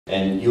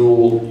And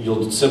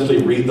you'll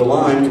simply read the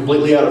line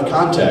completely out of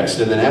context,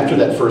 and then after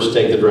that first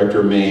take, the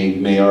director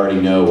may already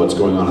know what's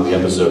going on in the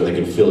episode, and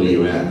they can fill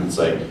you in. It's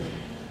like,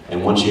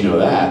 and once you know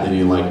that, then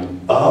you're like,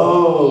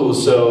 oh,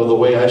 so the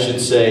way I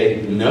should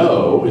say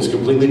no is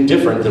completely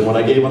different than what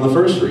I gave on the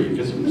first read,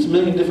 because there's a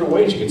million different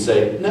ways you can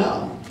say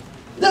no,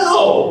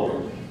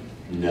 no,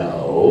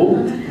 no.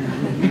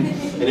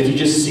 And if you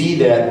just see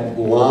that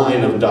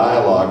line of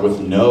dialogue with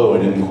no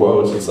and in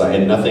quotes, it's like,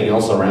 and nothing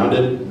else around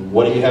it,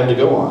 what do you have to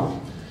go on?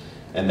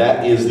 And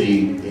that is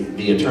the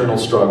eternal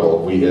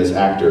struggle we as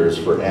actors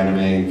for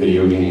anime,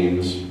 video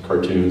games,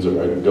 cartoons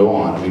go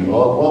on. I mean,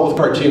 well with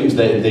cartoons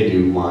they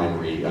do line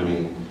read,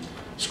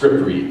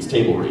 script reads,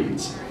 table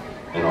reads,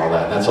 and all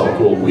that. That's all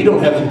cool. We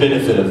don't have the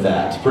benefit of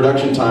that.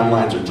 Production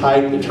timelines are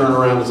tight. The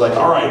turnaround is like,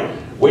 all right,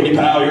 Wendy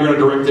Powell, you're going to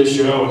direct this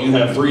show, and you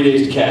have 3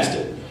 days to cast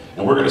it.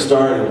 And we're going to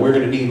start, and we're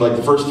going to need like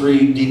the first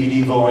 3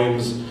 DVD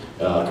volumes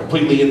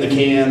completely in the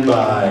can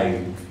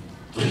by,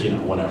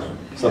 whatever.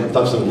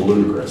 Something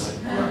ludicrous.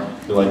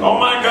 You're like, oh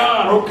my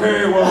God,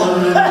 okay, well,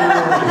 and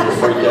you're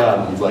freaked out.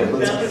 And it's like,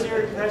 that was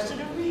your impression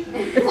of me?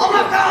 Oh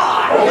my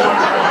God! Oh my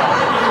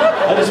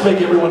God! I just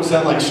make everyone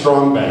sound like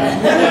Strong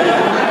Bad.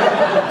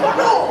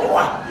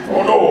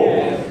 Oh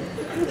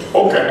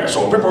no! Okay,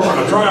 so people are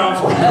going to try out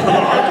for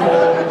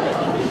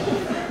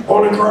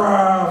Holy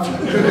crap!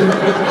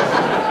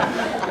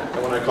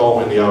 And when I call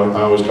Wendy,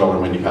 I always call her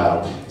Wendy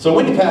Powell. So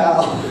Wendy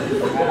Powell!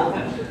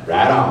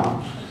 Right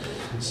on.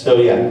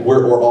 So yeah,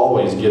 we're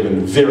always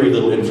given very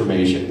little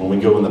information. When we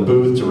go in the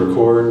booth to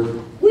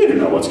record, we don't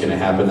know what's going to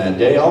happen that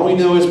day. All we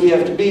know is we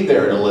have to be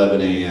there at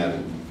 11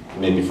 a.m.,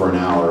 maybe for an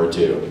hour or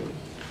two.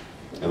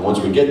 And once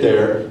we get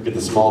there, get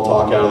the small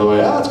talk out of the way.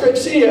 Oh, it's great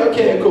to see you.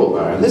 Okay, cool.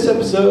 All right, in this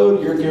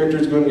episode, your character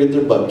is going to get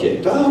their butt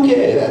kicked.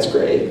 Okay, that's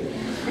great.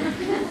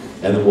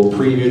 And then we'll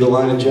preview the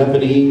line in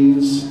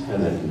Japanese,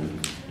 and then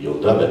you'll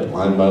dub it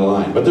line by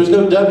line. But there's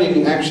no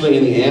dubbing actually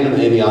in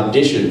the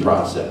audition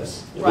process.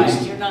 Right,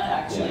 you're not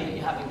actually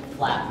having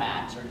flat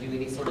match or do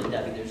any sort of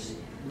dubbing. There's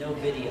no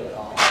video at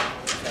all.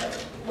 So,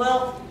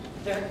 well,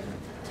 they're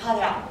cut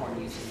out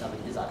Korn uses some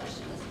in his auditions.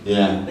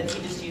 Yeah. But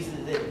he just uses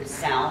the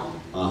sound,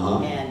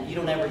 and you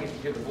don't ever get to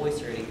hear the voice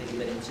or anything,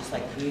 but it's just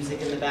like music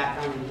in the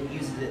background, and he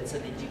uses it so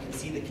that you can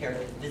see the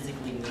character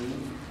physically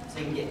move, so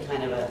you can get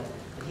kind of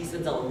he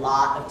spends a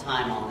lot of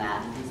time on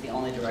that, and he's the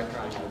only director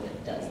I know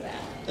that does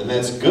that. And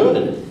that's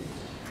good.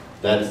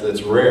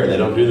 That's rare. They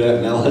don't do that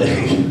in LA.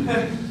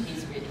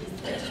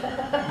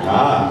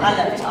 I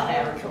never thought I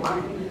ever come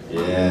on.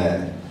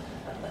 Yeah.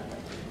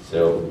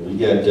 So we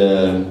got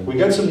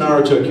some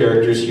Naruto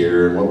characters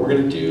here, and what we're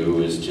going to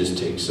do is just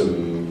take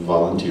some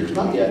volunteers.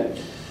 Not yet.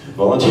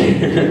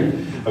 Volunteer.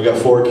 I've got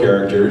 4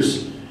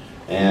 characters,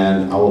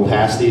 and I will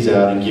pass these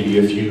out and give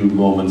you a few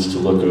moments to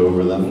look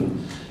over them.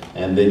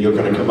 And then you're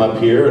going to come up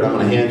here, and I'm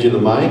going to hand you the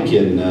mic,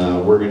 and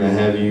we're going to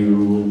have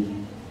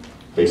you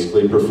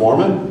basically perform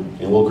it,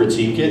 and we'll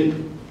critique it,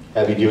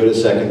 have you do it a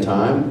second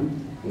time,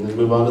 and then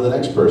move on to the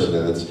next person.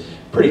 And it's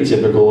pretty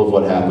typical of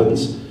what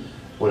happens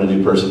when a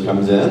new person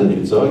comes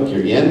in. So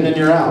you're in and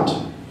you're out.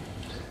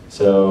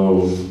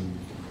 So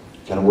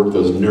kind of work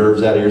those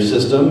nerves out of your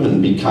system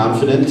and be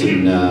confident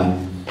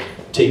and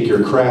take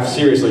your craft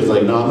seriously. It's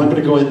like, no, I'm not going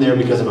to go in there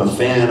because I'm a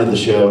fan of the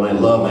show and I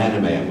love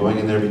anime. I'm going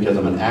in there because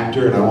I'm an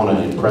actor and I want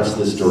to impress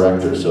this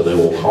director, so they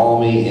will call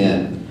me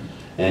in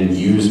and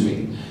use me.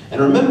 And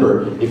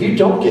remember, if you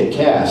don't get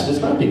cast, it's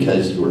not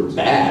because you were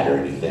bad or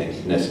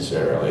anything,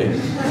 necessarily.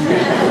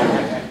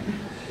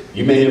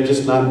 You may have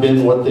just not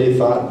been what they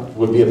thought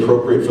would be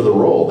appropriate for the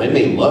role. They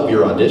may love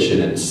your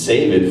audition and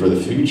save it for the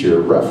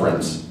future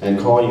reference and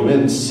call you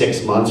in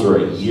 6 months or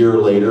a year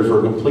later for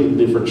a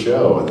completely different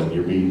show. And then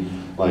you'll be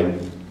like,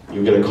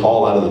 you get a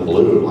call out of the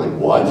blue, like,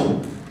 what?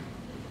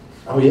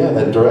 Oh yeah,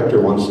 that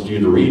director wants you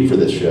to read for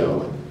this show.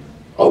 Like,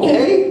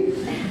 okay.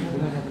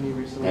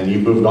 And you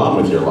moved on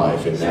with your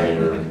life, and now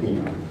you're,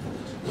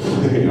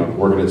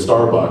 working at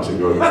Starbucks and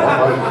going,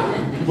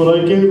 oh, but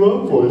I gave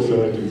up voice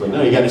acting. It's like,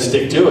 no, you got to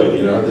stick to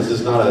it. This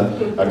is not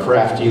a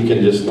craft you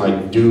can just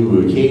like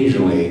do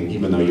occasionally,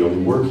 even though you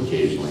only work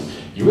occasionally.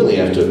 You really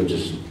have to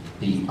just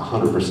be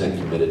 100%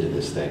 committed to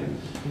this thing,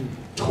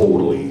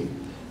 totally.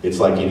 It's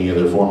like any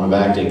other form of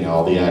acting.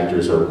 All the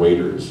actors are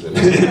waiters and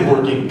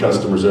working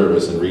customer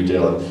service and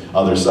retail and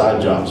other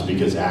side jobs,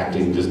 because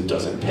acting just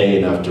doesn't pay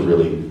enough to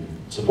really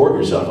support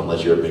yourself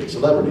unless you're a big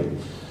celebrity,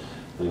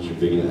 unless you're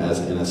big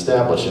and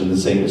established. And the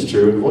same is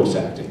true in voice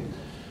acting.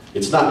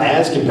 It's not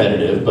as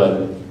competitive,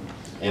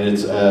 and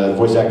it's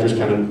voice actors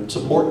kind of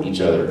support each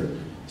other,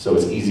 so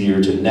it's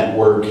easier to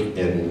network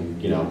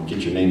and get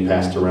your name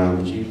passed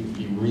around. But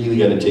you really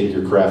got to take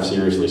your craft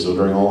seriously. So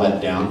during all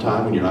that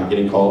downtime when you're not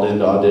getting called in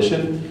to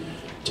audition,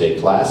 take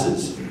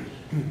classes.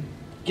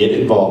 Get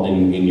involved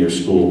in your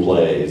school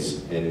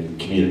plays and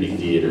community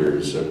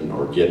theaters,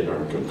 or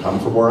come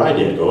from where I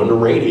did. Go into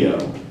radio.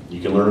 You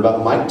can learn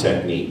about mic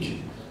technique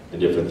and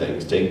different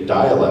things. Take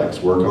dialects,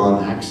 work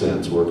on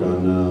accents, work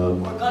on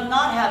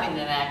not having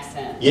an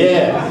accent.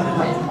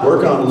 Yeah,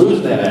 work on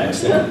losing that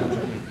accent.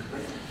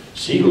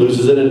 She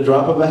loses it at a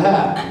drop of a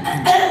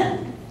hat.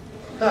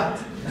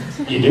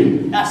 You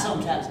do? I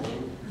sometimes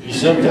do. You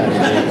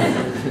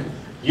sometimes do.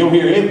 You don't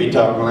hear him be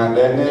talking like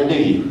that now, do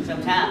you?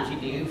 Sometimes you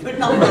do, but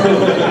not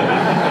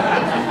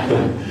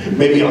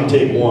Maybe on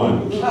take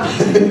one. It's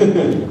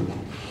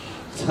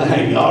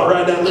like, all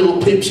right, that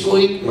little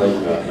pipsqueak. Like,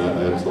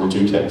 no, that's a little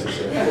too Texas.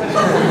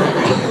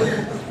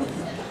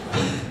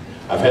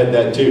 I've had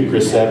that too.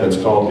 Chris Savitz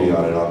called me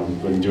on it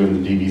when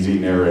doing the DBZ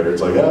narrator.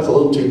 It's like, that's a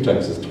little too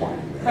Texas twang.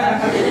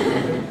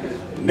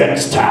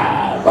 Next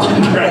time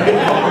on Dragon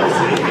Ball Z.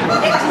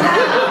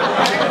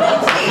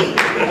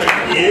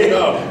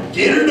 Yeah,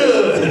 get her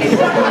done.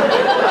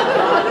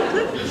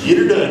 Get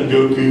her done,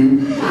 Goku.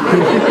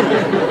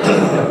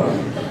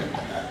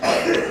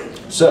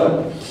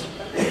 So,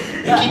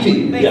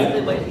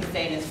 basically what he's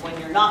saying is when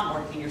you're not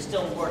working, you're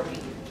still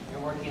working.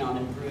 You're working on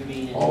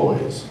improving. And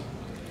always.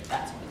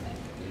 That's what I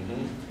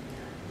think.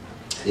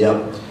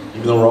 Yep.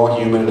 Even though we're all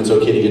human and it's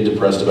okay to get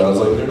depressed about it, it's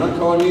like they're not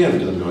calling me in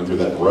because I'm going through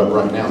that rut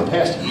right now. The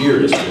past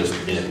year has just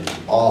been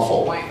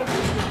awful.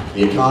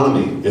 The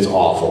economy is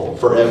awful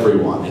for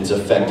everyone. It's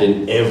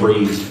affected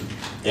every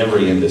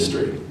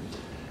industry.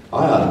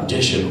 I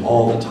audition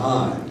all the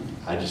time.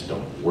 I just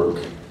don't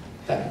work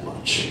that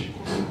much.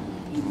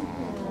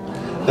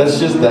 That's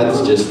just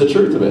the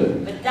truth of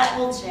it. But that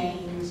will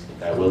change.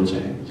 That will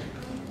change.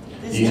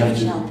 This too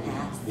shall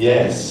pass.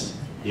 Yes.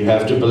 You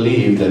have to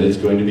believe that it's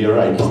going to be all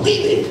right.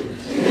 Believe it!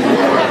 You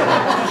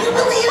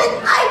believe it?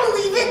 I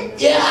believe it!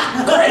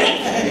 Yeah!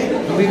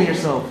 Great! Believe in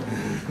yourself.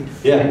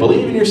 Yeah,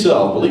 believe in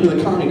yourself. Believe in the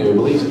economy who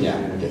believes in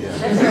Sorry.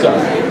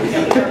 We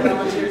got our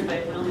volunteers,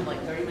 but we only have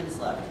like 30 minutes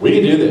left. We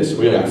can do this.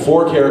 We got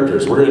 4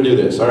 characters. We're going to do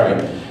this. All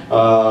right.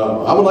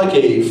 I would like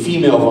a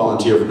female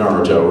volunteer for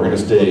Naruto. We're going to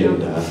stay in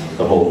the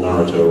whole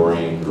Naruto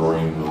ring.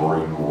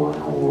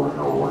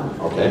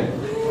 Okay. I'll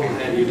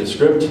hand you the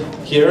script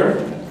here.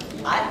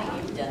 I think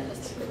you've done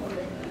this.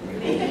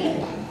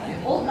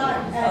 Well,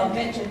 not at a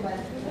convention, but...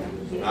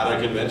 Not a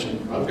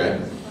convention? Okay.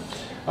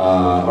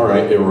 All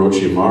right,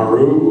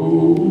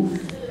 Orochimaru.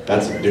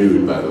 That's a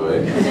dude, by the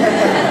way.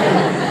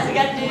 We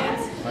got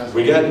dudes.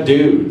 We got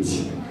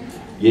dudes.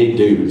 Yay,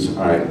 dudes.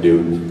 All right,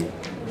 dude.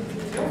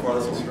 How far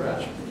does it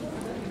stretch?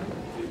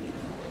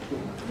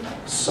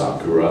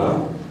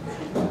 Sakura.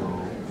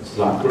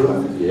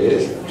 Sakura,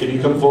 yes. Can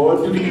you come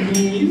forward,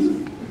 please?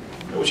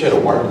 I wish I had a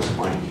wireless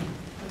mic.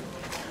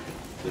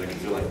 Then I can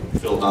feel like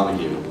Phil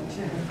Donahue.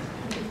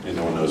 And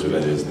no one knows who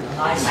that is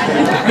now. I said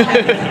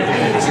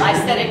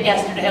it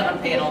yesterday on a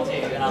panel too,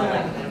 and I was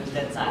like, it was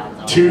dead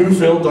silence. 2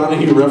 Phil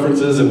Donahue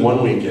references in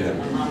 1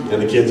 weekend.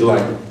 And the kids are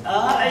like,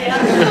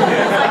 yeah. It's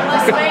like my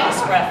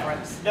Spanx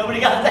reference. Nobody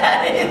got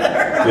that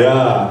either.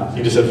 yeah.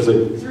 You just have to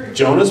say,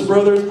 Jonas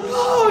Brothers?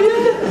 Oh, yeah.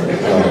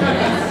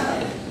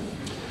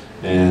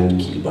 And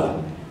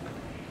Kiba.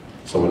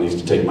 Someone needs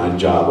to take my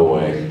job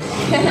away.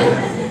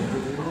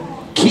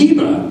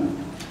 Kiba,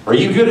 are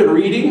you good at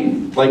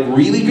reading? Like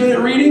really good at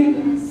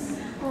reading?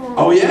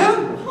 Oh yeah?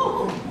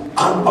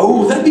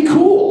 Oh, that'd be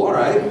cool. All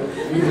right.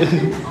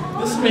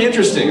 This will be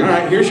interesting. All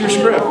right, here's your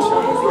script.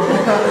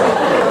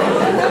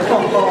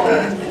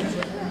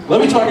 Let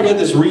me talk about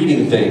this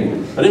reading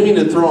thing. I didn't mean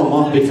to throw them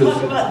off because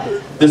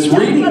this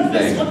reading thing.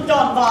 This on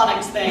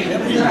phonics thing.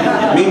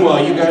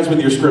 Meanwhile, you guys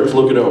with your scripts,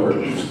 look it over.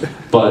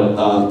 But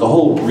the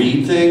whole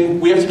read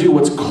thing, we have to do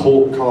what's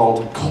called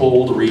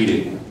cold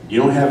reading. You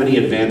don't have any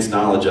advanced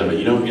knowledge of it.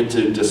 You don't get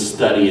to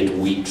study it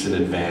weeks in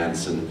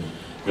advance. And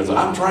because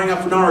I'm trying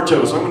out for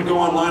Naruto, so I'm going to go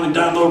online and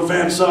download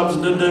fan subs.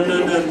 And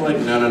like,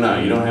 no,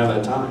 you don't have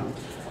that time.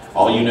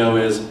 All you know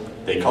is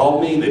they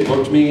called me, they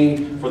booked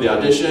me for the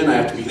audition. I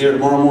have to be there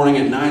tomorrow morning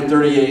at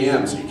 9:30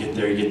 a.m. So you get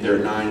there at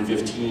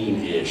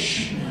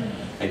 9:15-ish.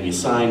 And you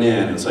sign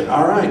in, and it's like,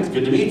 all right,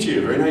 good to meet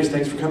you. Very nice,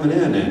 thanks for coming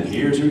in. And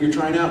here's who you're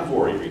trying out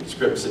for. You read the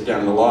script, sit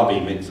down in the lobby,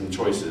 make some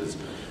choices.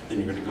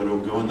 Then you're going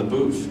to go in the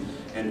booth.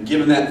 And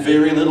given that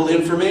very little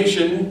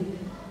information,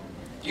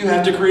 you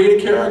have to create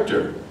a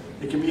character.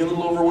 It can be a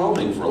little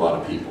overwhelming for a lot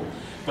of people.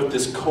 But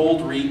this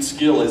cold read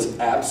skill is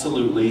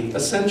absolutely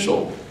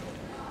essential.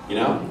 You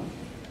know?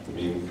 I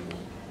mean,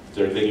 is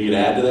there anything you could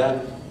add to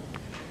that?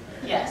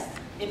 Yes.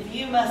 If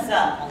you mess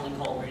up on the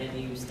cold read and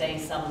you say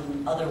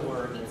some other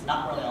word that's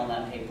not really on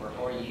that paper,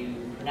 or you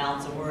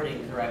pronounce a word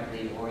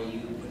incorrectly, or you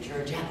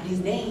butcher a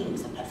Japanese name,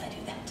 sometimes I do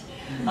that,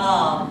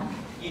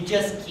 you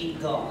just keep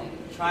going.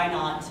 Try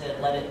not to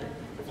let it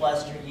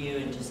fluster you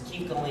and just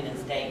keep going and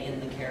stay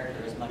in the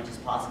character as much as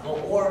possible,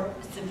 or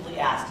simply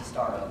ask to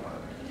start over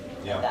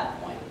at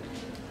that point.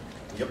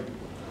 Yep.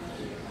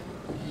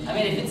 I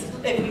mean,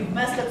 if you've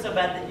messed up so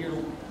bad that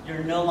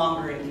you're no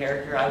longer in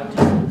character, I would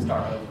just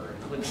start over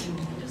and quickly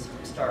just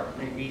start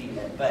rereading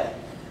it. But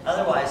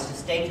otherwise,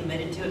 just stay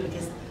committed to it,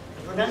 because the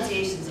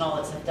pronunciations and all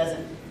that stuff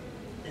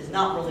is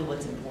not really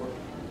what's important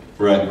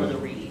for the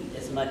read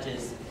as much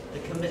as the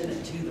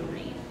commitment to the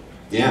read.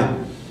 Yeah.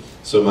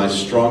 So my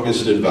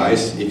strongest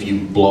advice, if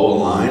you blow a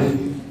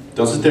line,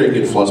 don't sit there and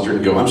get flustered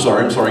and go, I'm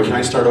sorry, can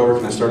I start over?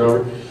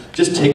 Just take